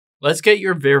Let's get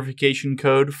your verification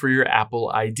code for your Apple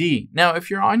ID. Now,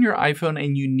 if you're on your iPhone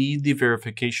and you need the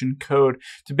verification code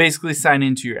to basically sign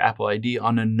into your Apple ID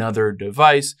on another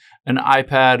device, an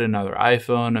iPad, another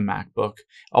iPhone, a MacBook,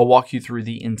 I'll walk you through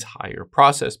the entire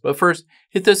process. But first,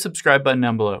 hit the subscribe button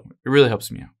down below. It really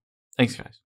helps me out. Thanks,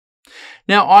 guys.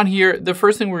 Now, on here, the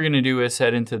first thing we're going to do is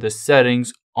head into the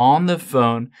settings on the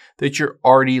phone that you're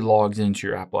already logged into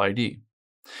your Apple ID.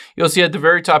 You'll see at the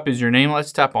very top is your name.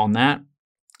 Let's tap on that.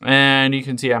 And you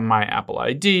can see I have my Apple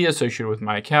ID associated with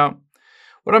my account.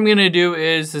 What I'm going to do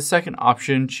is the second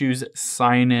option, choose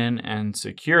sign in and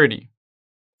security.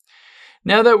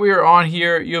 Now that we are on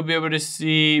here, you'll be able to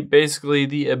see basically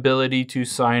the ability to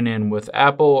sign in with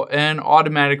Apple and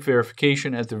automatic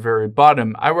verification at the very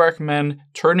bottom. I recommend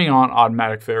turning on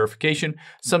automatic verification.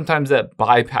 Sometimes that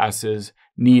bypasses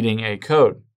needing a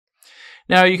code.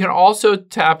 Now you can also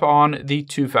tap on the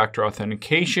two-factor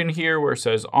authentication here where it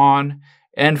says on.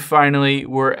 And finally,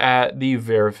 we're at the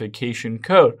verification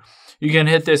code. You can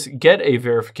hit this get a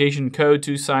verification code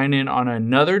to sign in on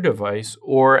another device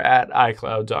or at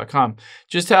iCloud.com.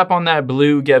 Just tap on that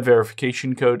blue get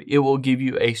verification code. It will give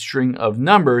you a string of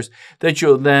numbers that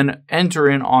you'll then enter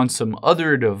in on some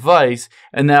other device,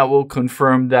 and that will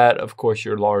confirm that, of course,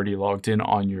 you're already logged in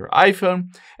on your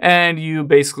iPhone, and you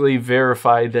basically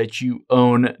verify that you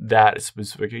own that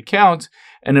specific account,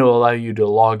 and it will allow you to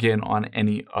log in on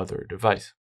any other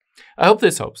device. I hope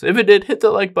this helps. If it did, hit the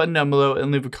like button down below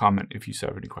and leave a comment if you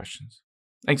have any questions.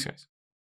 Thanks, guys.